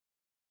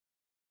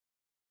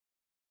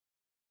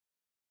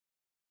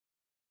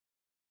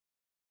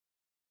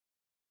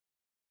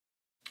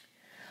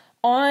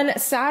On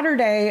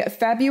Saturday,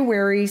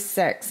 February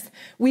 6th,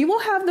 we will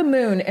have the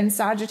moon in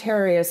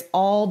Sagittarius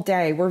all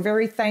day. We're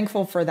very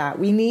thankful for that.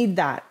 We need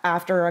that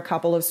after a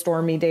couple of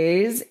stormy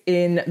days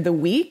in the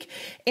week.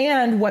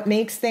 And what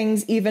makes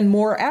things even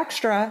more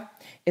extra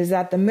is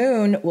that the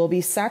moon will be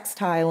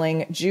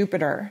sextiling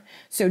Jupiter.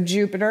 So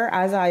Jupiter,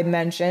 as I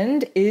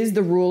mentioned, is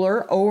the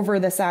ruler over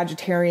the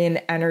Sagittarian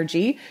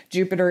energy.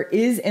 Jupiter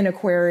is in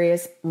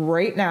Aquarius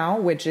right now,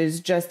 which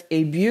is just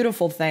a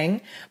beautiful thing.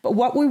 But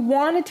what we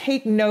want to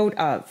take note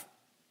of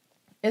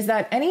is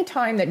that any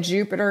time that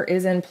Jupiter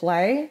is in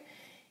play,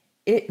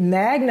 it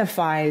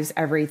magnifies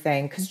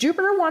everything because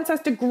Jupiter wants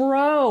us to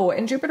grow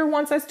and Jupiter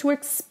wants us to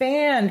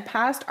expand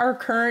past our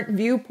current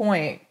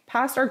viewpoint,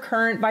 past our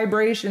current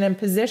vibration and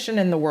position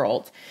in the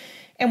world.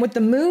 And with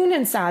the moon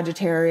in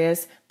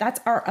Sagittarius,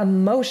 that's our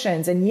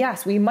emotions. And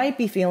yes, we might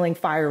be feeling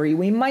fiery.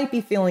 We might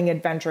be feeling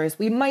adventurous.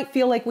 We might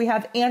feel like we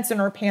have ants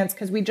in our pants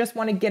because we just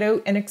want to get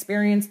out and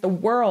experience the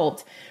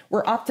world.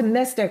 We're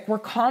optimistic. We're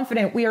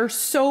confident. We are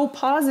so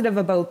positive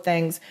about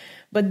things.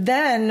 But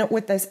then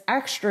with this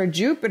extra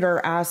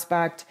Jupiter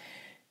aspect,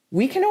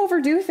 we can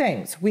overdo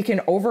things. We can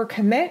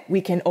overcommit.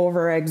 We can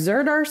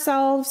overexert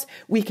ourselves.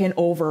 We can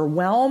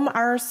overwhelm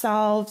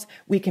ourselves.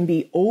 We can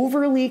be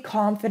overly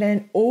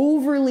confident,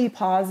 overly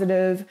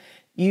positive.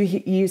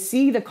 You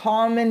see the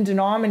common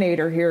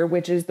denominator here,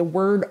 which is the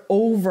word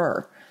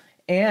over.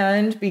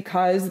 And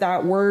because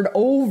that word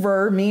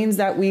over means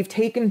that we've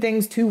taken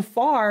things too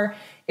far,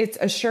 it's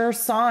a sure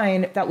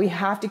sign that we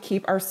have to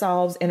keep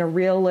ourselves in a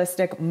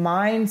realistic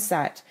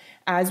mindset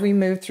as we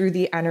move through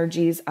the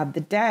energies of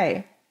the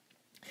day.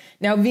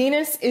 Now,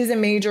 Venus is a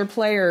major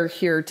player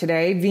here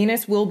today.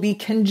 Venus will be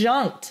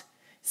conjunct,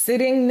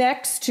 sitting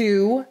next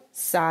to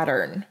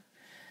Saturn,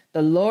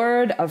 the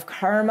Lord of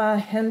Karma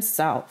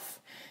himself.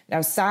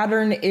 Now,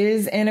 Saturn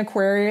is in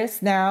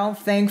Aquarius now,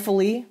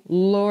 thankfully.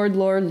 Lord,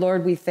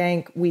 we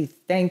thank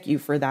you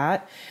for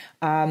that.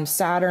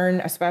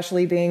 Saturn,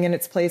 especially being in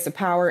its place of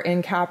power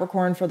in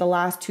Capricorn for the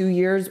last 2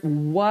 years,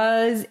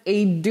 was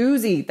a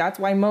doozy. That's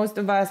why most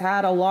of us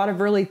had a lot of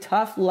really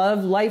tough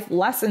love life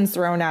lessons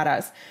thrown at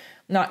us.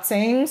 Not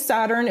saying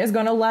Saturn is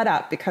going to let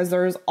up because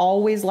there's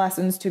always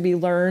lessons to be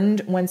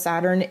learned when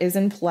Saturn is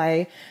in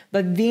play.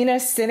 But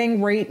Venus sitting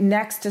right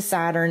next to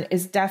Saturn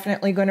is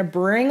definitely going to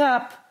bring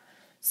up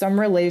some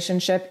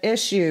relationship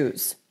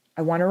issues.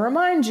 I want to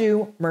remind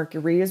you,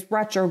 Mercury is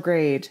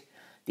retrograde.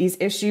 These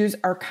issues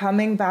are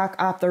coming back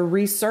up. They're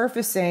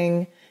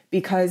resurfacing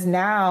because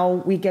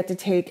now we get to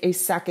take a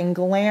second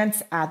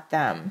glance at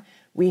them.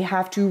 We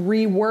have to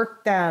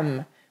rework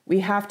them.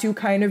 We have to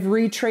kind of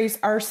retrace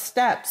our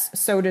steps,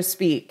 so to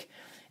speak.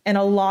 And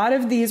a lot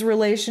of these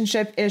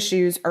relationship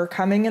issues are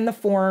coming in the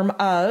form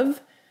of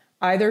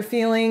either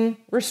feeling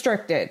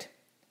restricted,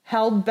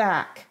 held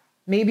back.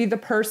 Maybe the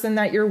person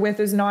that you're with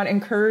is not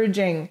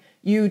encouraging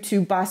you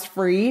to bust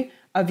free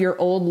of your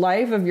old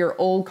life, of your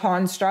old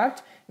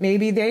construct.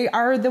 Maybe they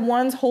are the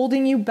ones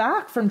holding you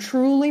back from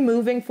truly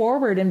moving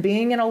forward and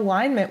being in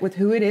alignment with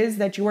who it is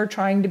that you are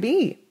trying to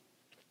be.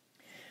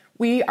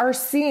 We are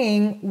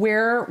seeing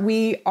where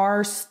we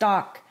are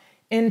stuck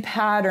in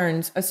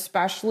patterns,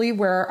 especially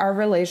where our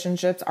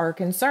relationships are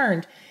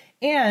concerned.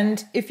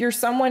 And if you're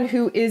someone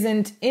who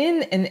isn't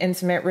in an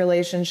intimate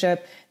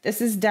relationship, this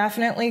is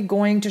definitely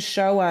going to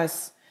show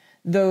us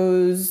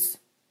those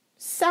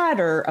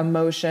sadder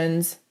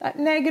emotions, that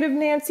negative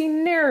Nancy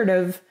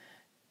narrative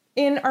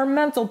in our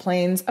mental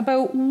planes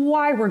about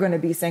why we're going to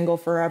be single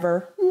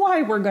forever,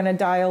 why we're going to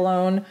die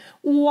alone,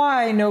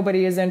 why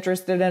nobody is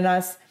interested in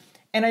us.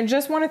 And I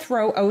just want to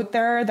throw out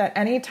there that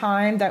any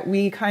time that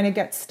we kind of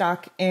get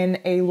stuck in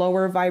a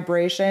lower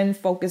vibration,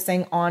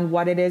 focusing on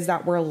what it is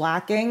that we're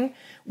lacking,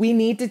 we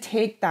need to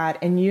take that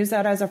and use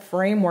that as a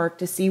framework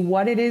to see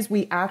what it is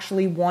we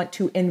actually want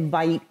to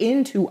invite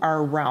into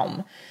our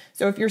realm.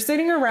 So if you're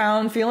sitting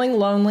around feeling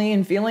lonely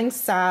and feeling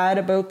sad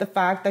about the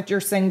fact that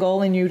you're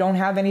single and you don't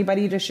have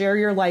anybody to share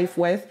your life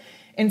with,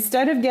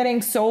 instead of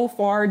getting so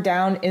far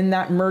down in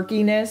that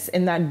murkiness,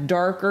 in that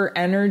darker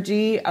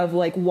energy of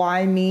like,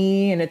 why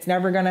me? And it's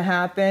never going to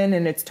happen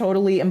and it's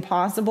totally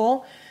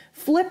impossible.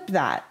 Flip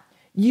that.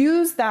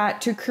 Use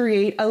that to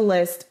create a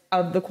list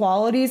of the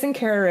qualities and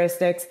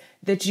characteristics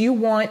that you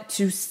want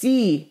to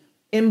see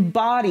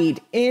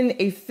embodied in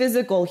a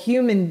physical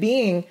human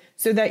being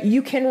so that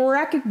you can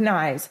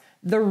recognize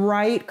the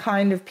right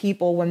kind of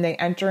people when they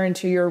enter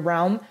into your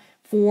realm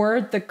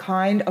for the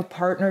kind of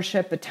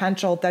partnership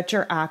potential that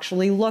you're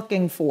actually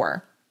looking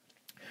for.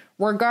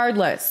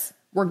 Regardless,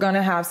 we're going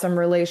to have some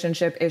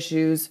relationship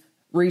issues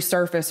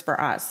resurface for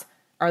us.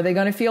 Are they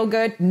going to feel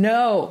good?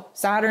 No,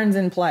 Saturn's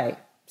in play.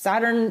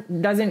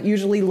 Saturn doesn't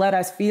usually let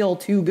us feel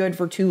too good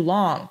for too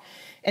long.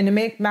 And to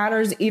make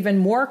matters even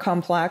more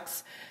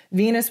complex,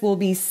 Venus will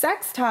be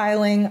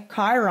sextiling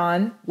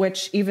Chiron,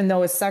 which even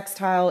though a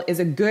sextile is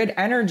a good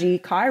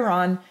energy,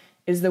 Chiron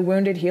is the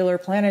wounded healer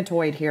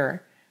planetoid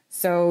here.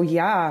 So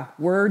yeah,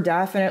 we're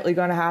definitely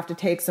going to have to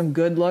take some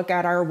good look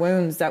at our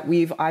wounds that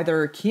we've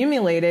either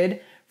accumulated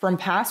from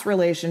past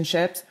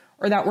relationships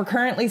or that we're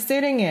currently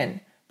sitting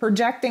in.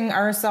 projecting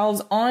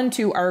ourselves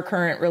onto our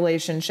current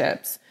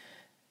relationships.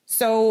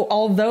 So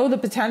although the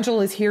potential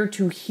is here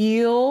to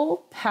heal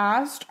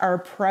past our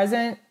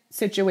present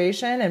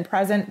situation and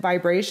present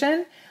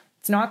vibration,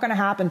 it's not going to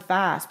happen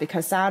fast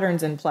because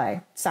Saturn's in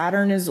play.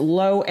 Saturn is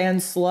low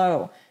and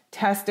slow,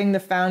 testing the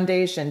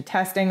foundation,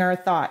 testing our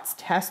thoughts,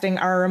 testing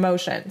our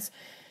emotions.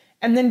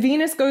 And then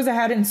Venus goes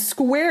ahead and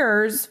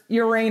squares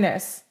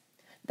Uranus.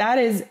 That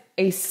is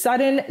a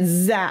sudden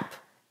zap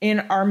in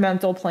our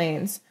mental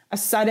planes, a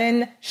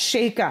sudden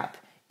shakeup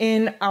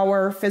in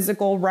our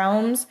physical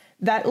realms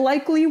that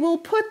likely will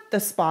put the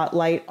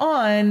spotlight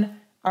on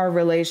our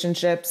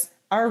relationships,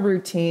 our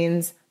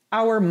routines,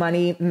 our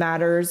money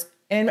matters,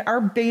 and our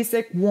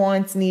basic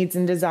wants, needs,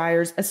 and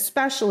desires,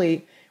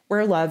 especially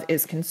where love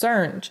is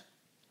concerned.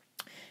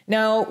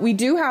 Now, we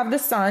do have the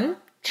sun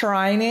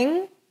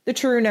trining the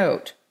true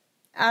node.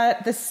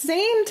 At the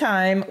same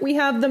time, we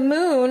have the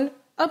moon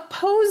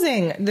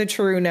opposing the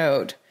true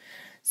node.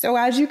 So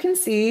as you can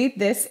see,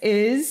 this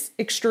is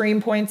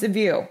extreme points of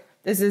view.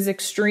 This is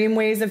extreme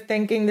ways of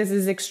thinking. This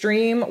is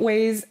extreme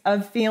ways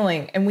of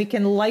feeling. And we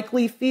can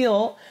likely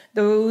feel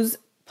those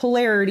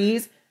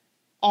polarities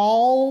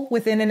all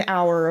within an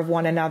hour of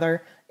one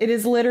another. It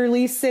is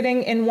literally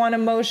sitting in one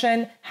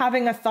emotion,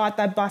 having a thought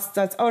that busts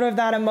us out of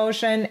that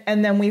emotion,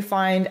 and then we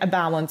find a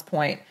balance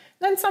point.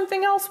 Then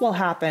something else will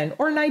happen,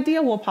 or an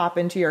idea will pop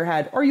into your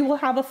head, or you will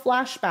have a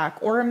flashback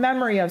or a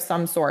memory of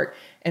some sort.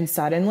 And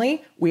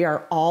suddenly we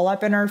are all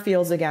up in our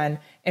feels again,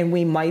 and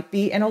we might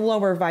be in a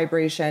lower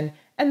vibration.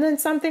 And then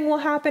something will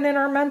happen in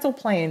our mental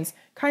planes,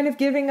 kind of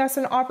giving us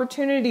an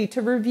opportunity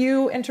to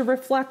review and to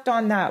reflect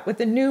on that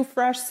with a new,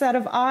 fresh set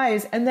of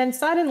eyes. And then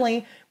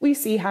suddenly we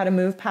see how to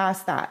move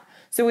past that.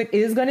 So it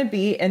is going to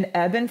be an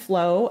ebb and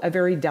flow, a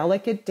very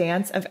delicate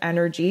dance of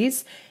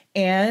energies.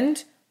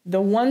 And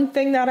the one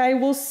thing that I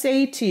will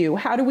say to you,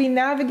 how do we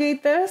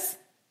navigate this?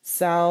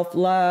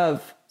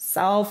 Self-love,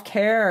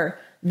 self-care.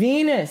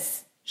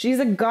 Venus, she's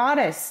a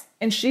goddess,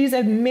 and she's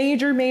a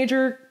major,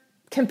 major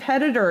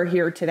competitor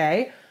here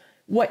today.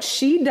 What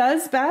she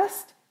does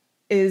best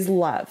is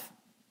love.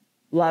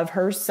 Love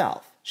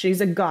herself. She's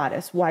a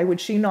goddess. Why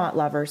would she not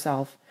love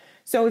herself?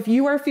 So if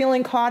you are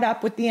feeling caught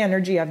up with the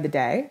energy of the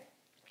day,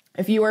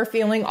 if you are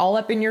feeling all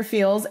up in your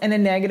feels in a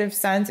negative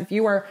sense, if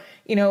you are,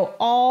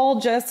 all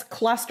just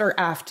cluster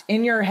effed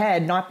in your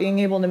head, not being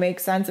able to make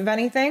sense of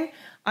anything,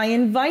 I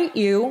invite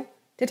you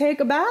to take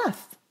a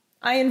bath.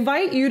 I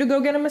invite you to go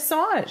get a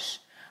massage.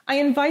 I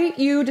invite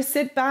you to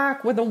sit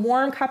back with a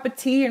warm cup of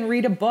tea and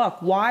read a book.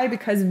 Why?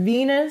 Because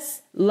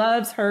Venus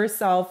loves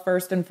herself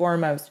first and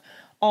foremost.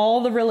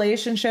 All the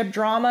relationship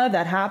drama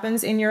that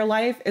happens in your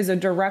life is a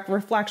direct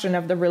reflection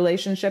of the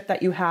relationship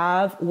that you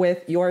have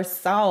with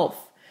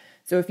yourself.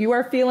 So if you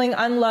are feeling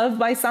unloved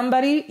by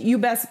somebody, you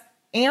best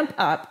amp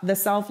up the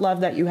self-love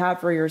that you have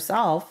for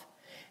yourself.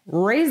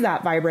 Raise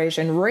that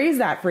vibration, raise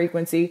that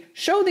frequency,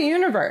 show the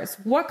universe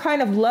what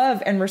kind of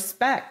love and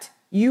respect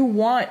you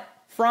want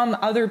from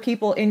other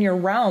people in your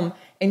realm.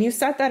 And you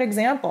set that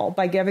example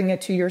by giving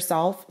it to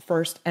yourself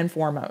first and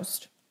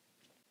foremost.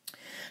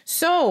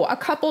 So a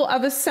couple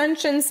of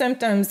ascension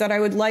symptoms that I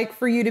would like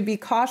for you to be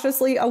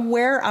cautiously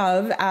aware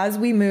of as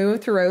we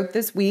move throughout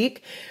this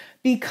week.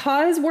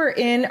 Because we're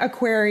in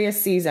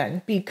Aquarius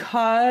season,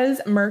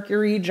 because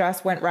Mercury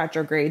just went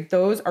retrograde,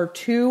 those are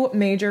two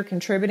major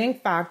contributing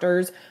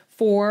factors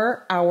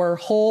for our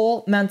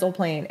whole mental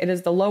plane. It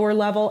is the lower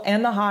level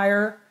and the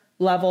higher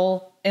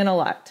level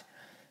intellect.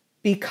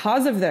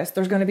 Because of this,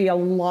 there's going to be a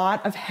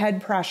lot of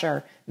head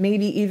pressure,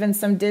 maybe even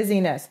some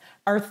dizziness.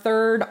 Our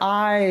third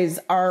eyes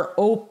are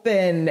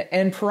open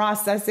and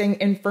processing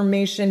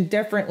information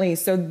differently.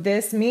 So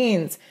this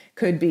means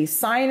could be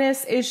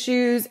sinus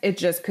issues. It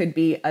just could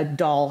be a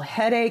dull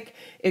headache.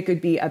 It could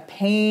be a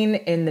pain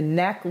in the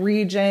neck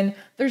region.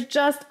 There's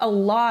just a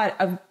lot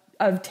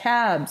of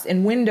tabs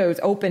and windows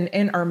open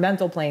in our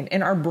mental plane,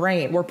 in our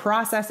brain. We're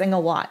processing a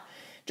lot.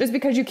 Just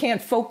because you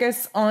can't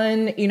focus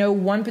on,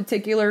 one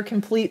particular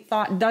complete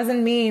thought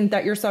doesn't mean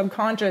that your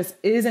subconscious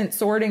isn't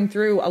sorting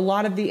through a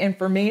lot of the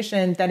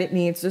information that it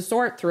needs to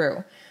sort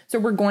through. So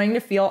we're going to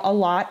feel a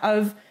lot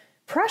of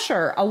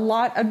pressure, a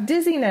lot of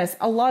dizziness,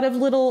 a lot of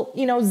little,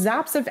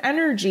 zaps of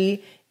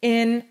energy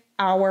in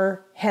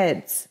our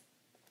heads.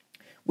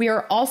 We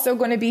are also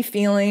going to be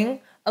feeling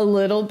a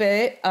little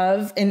bit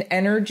of an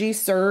energy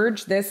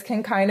surge. This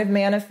can kind of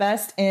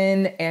manifest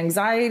in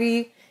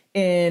anxiety,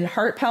 in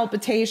heart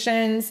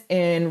palpitations,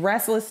 in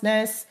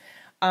restlessness.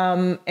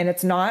 And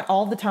it's not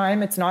all the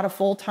time. It's not a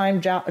full-time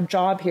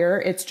job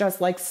here. It's just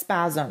like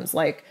spasms.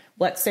 Like,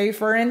 let's say,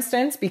 for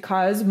instance,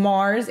 because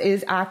Mars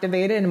is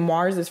activated and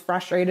Mars is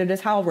frustrated as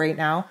hell right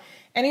now.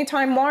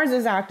 Anytime Mars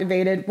is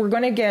activated, we're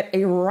going to get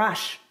a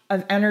rush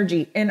of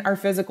energy in our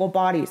physical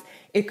bodies.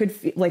 It could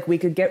feel like we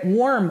could get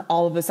warm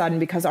all of a sudden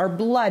because our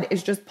blood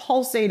is just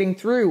pulsating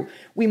through.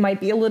 We might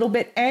be a little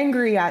bit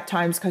angry at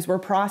times because we're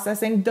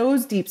processing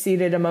those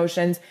deep-seated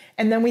emotions.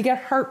 And then we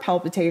get heart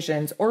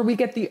palpitations, or we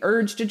get the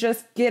urge to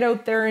just get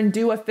out there and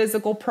do a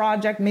physical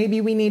project.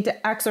 Maybe we need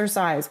to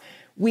exercise.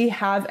 we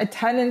have a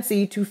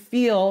tendency to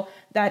feel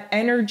that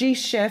energy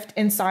shift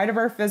inside of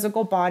our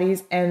physical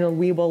bodies, and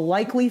we will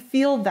likely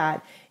feel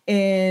that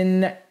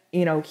in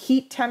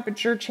heat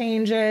temperature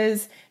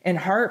changes, in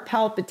heart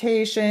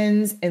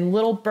palpitations, in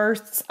little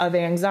bursts of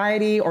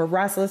anxiety or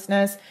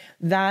restlessness.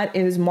 That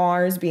is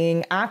Mars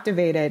being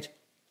activated.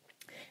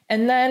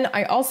 And then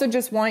I also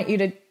just want you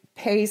to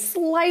pay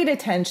slight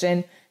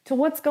attention to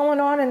what's going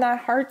on in that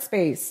heart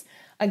space.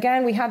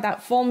 Again, we had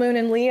that full moon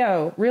in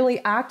Leo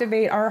really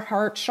activate our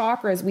heart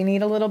chakras. We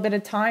need a little bit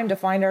of time to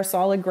find our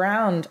solid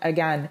ground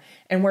again.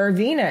 And where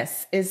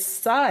Venus is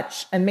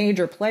such a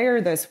major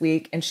player this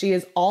week, and she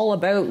is all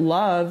about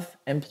love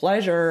and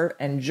pleasure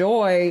and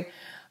joy,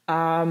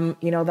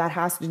 that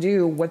has to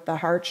do with the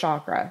heart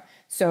chakra.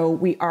 So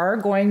we are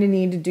going to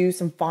need to do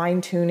some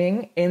fine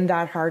tuning in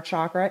that heart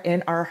chakra,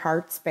 in our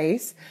heart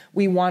space.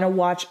 We want to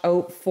watch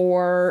out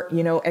for,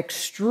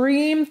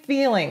 extreme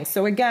feelings.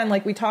 So again,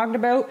 like we talked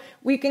about,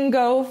 we can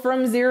go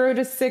from 0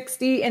 to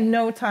 60 in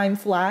no time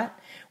flat.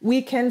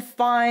 We can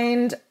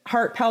find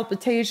heart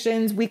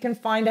palpitations. We can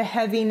find a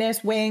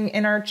heaviness weighing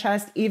in our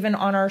chest, even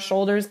on our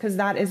shoulders, because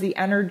that is the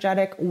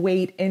energetic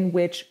weight in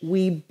which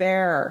we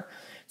bear.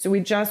 So we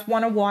just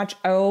want to watch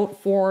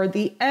out for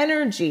the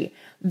energy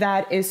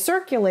that is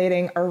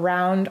circulating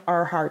around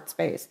our heart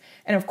space.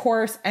 And of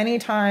course,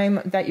 anytime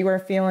that you are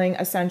feeling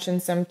ascension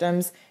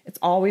symptoms, it's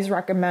always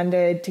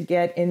recommended to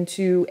get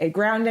into a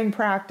grounding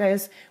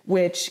practice,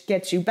 which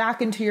gets you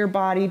back into your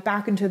body,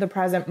 back into the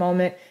present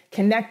moment,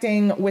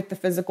 connecting with the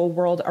physical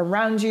world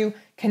around you,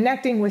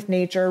 connecting with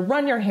nature.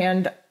 Run your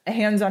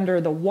hands under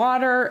the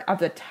water of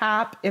the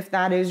tap if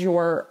that is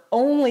your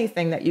only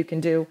thing that you can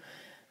do.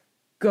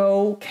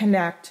 Go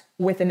connect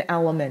with an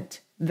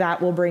element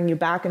that will bring you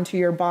back into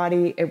your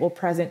body. It will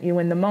present you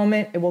in the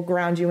moment. It will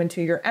ground you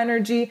into your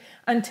energy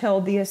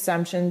until the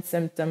ascension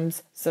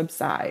symptoms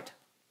subside.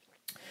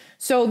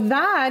 So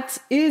that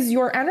is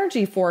your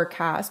energy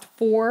forecast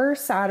for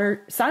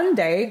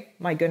Sunday.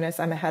 My goodness,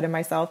 I'm ahead of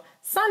myself.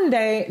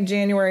 Sunday,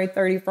 January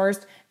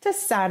 31st to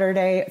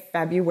Saturday,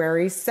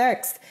 February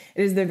 6th.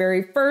 It is the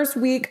very first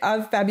week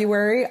of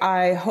February.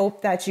 I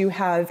hope that you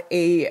have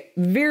a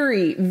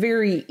very,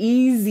 very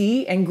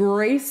easy and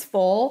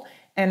graceful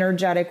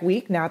energetic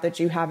week now that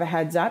you have a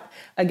heads up.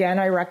 Again,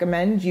 I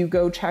recommend you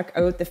go check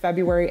out the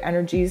February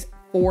energies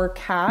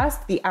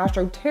forecast, the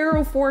Astro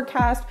Tarot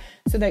forecast,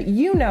 so that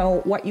you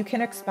know what you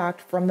can expect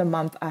from the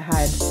month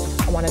ahead.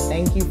 I want to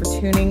thank you for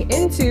tuning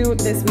into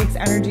this week's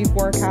energy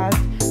forecast.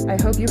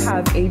 I hope you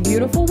have a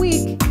beautiful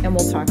week, and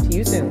we'll talk to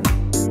you soon.